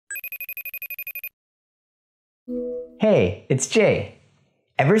Hey, it's Jay.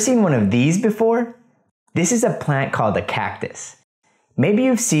 Ever seen one of these before? This is a plant called a cactus. Maybe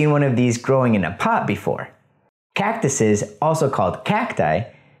you've seen one of these growing in a pot before. Cactuses, also called cacti,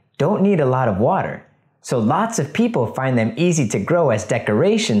 don't need a lot of water, so lots of people find them easy to grow as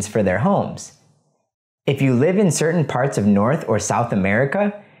decorations for their homes. If you live in certain parts of North or South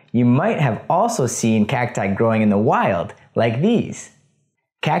America, you might have also seen cacti growing in the wild, like these.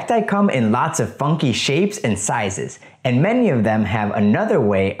 Cacti come in lots of funky shapes and sizes, and many of them have another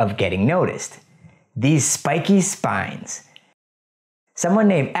way of getting noticed. These spiky spines. Someone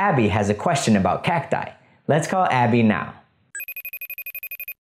named Abby has a question about cacti. Let's call Abby now.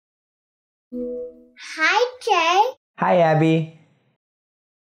 Hi, Jay. Hi, Abby.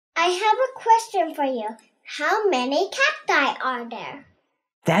 I have a question for you. How many cacti are there?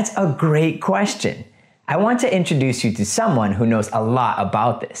 That's a great question. I want to introduce you to someone who knows a lot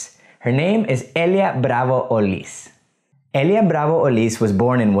about this. Her name is Elia Bravo Olis. Elia Bravo Olis was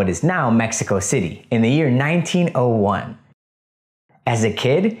born in what is now Mexico City in the year 1901. As a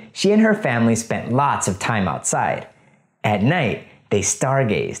kid, she and her family spent lots of time outside. At night, they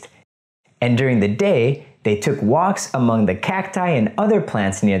stargazed. And during the day, they took walks among the cacti and other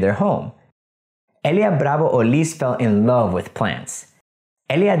plants near their home. Elia Bravo Olis fell in love with plants.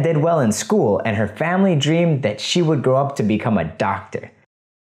 Elia did well in school, and her family dreamed that she would grow up to become a doctor.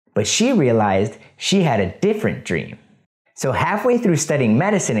 But she realized she had a different dream. So halfway through studying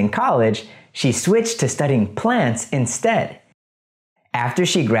medicine in college, she switched to studying plants instead. After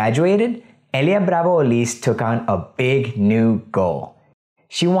she graduated, Elia Bravo Olis took on a big new goal.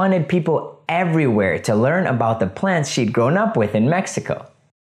 She wanted people everywhere to learn about the plants she'd grown up with in Mexico.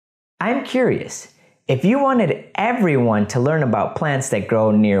 I'm curious, if you wanted everyone to learn about plants that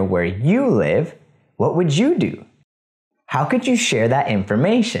grow near where you live, what would you do? How could you share that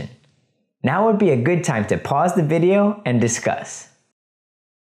information? Now would be a good time to pause the video and discuss.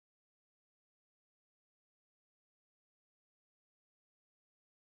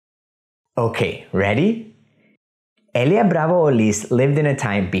 Okay, ready? Elia Bravo Olis lived in a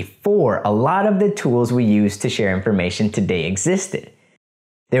time before a lot of the tools we use to share information today existed.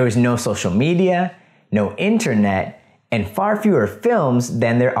 There was no social media, no internet, and far fewer films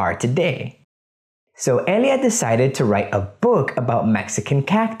than there are today. So Elia decided to write a book about Mexican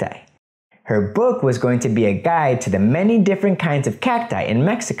cacti. Her book was going to be a guide to the many different kinds of cacti in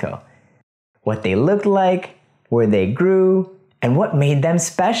Mexico. What they looked like, where they grew, and what made them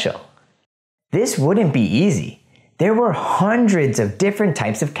special. This wouldn't be easy. There were hundreds of different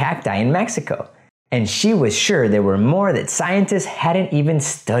types of cacti in Mexico, and she was sure there were more that scientists hadn't even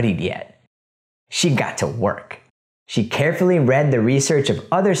studied yet. She got to work. She carefully read the research of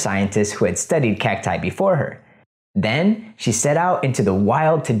other scientists who had studied cacti before her. Then she set out into the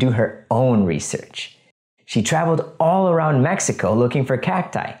wild to do her own research. She traveled all around Mexico looking for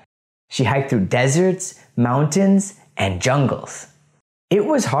cacti. She hiked through deserts, mountains, and jungles. It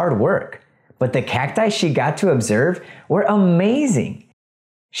was hard work, but the cacti she got to observe were amazing.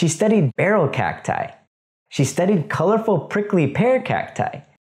 She studied barrel cacti. She studied colorful prickly pear cacti.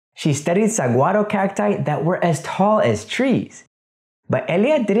 She studied saguaro cacti that were as tall as trees. But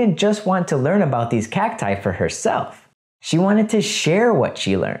Elia didn't just want to learn about these cacti for herself. She wanted to share what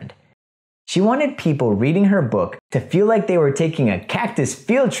she learned. She wanted people reading her book to feel like they were taking a cactus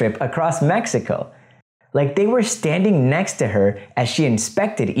field trip across Mexico, like they were standing next to her as she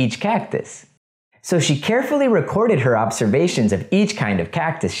inspected each cactus. So she carefully recorded her observations of each kind of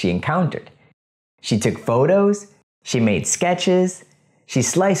cactus she encountered. She took photos, she made sketches, she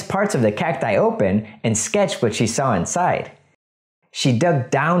sliced parts of the cacti open and sketched what she saw inside. She dug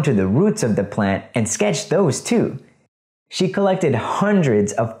down to the roots of the plant and sketched those too. She collected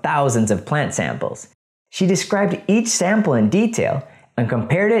hundreds of thousands of plant samples. She described each sample in detail and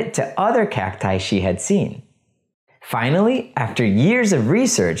compared it to other cacti she had seen. Finally, after years of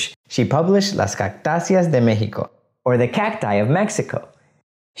research, she published Las Cactáceas de México, or the Cacti of Mexico.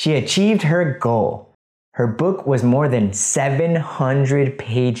 She achieved her goal. Her book was more than 700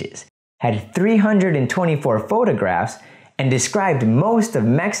 pages, had 324 photographs, and described most of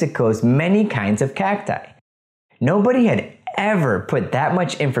Mexico's many kinds of cacti. Nobody had ever put that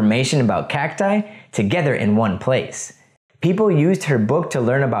much information about cacti together in one place. People used her book to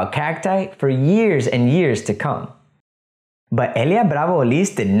learn about cacti for years and years to come. But Elia Bravo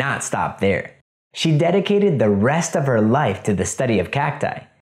Olis did not stop there. She dedicated the rest of her life to the study of cacti.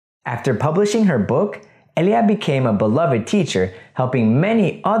 After publishing her book, Elia became a beloved teacher, helping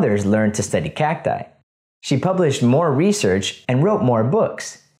many others learn to study cacti. She published more research and wrote more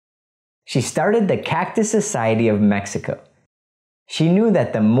books. She started the Cactus Society of Mexico. She knew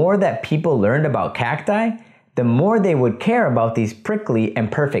that the more that people learned about cacti, the more they would care about these prickly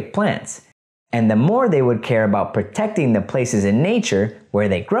and perfect plants, and the more they would care about protecting the places in nature where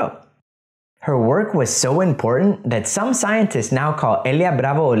they grow. Her work was so important that some scientists now call Elia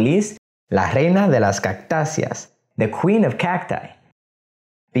Bravo Olis la reina de las cactáceas, the queen of cacti.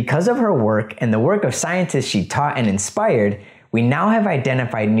 Because of her work and the work of scientists she taught and inspired, we now have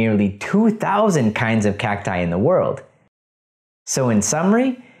identified nearly 2,000 kinds of cacti in the world. So in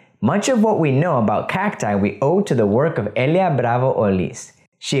summary, much of what we know about cacti we owe to the work of Elia Bravo Olis.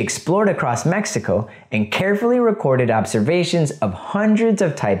 She explored across Mexico and carefully recorded observations of hundreds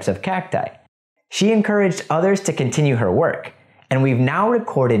of types of cacti. She encouraged others to continue her work, and we've now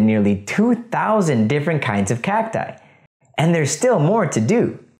recorded nearly 2,000 different kinds of cacti. And there's still more to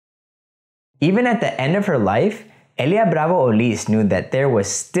do. Even at the end of her life, Elia Bravo Olis knew that there was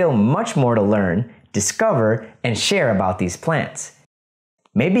still much more to learn, discover, and share about these plants.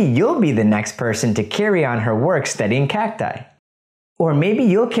 Maybe you'll be the next person to carry on her work studying cacti. Or maybe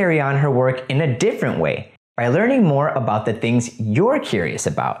you'll carry on her work in a different way by learning more about the things you're curious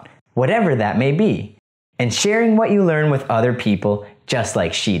about, whatever that may be, and sharing what you learn with other people just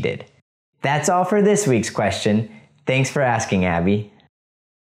like she did. That's all for this week's question. Thanks for asking, Abby.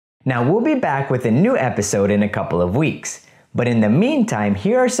 Now we'll be back with a new episode in a couple of weeks, but in the meantime,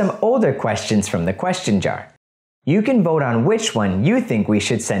 here are some older questions from the question jar. You can vote on which one you think we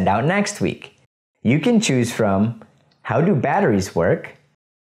should send out next week. You can choose from how do batteries work?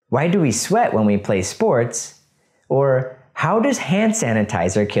 Why do we sweat when we play sports? Or how does hand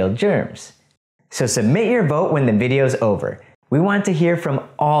sanitizer kill germs? So submit your vote when the video's over. We want to hear from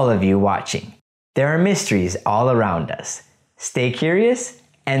all of you watching. There are mysteries all around us. Stay curious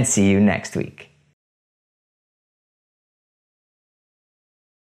and see you next week.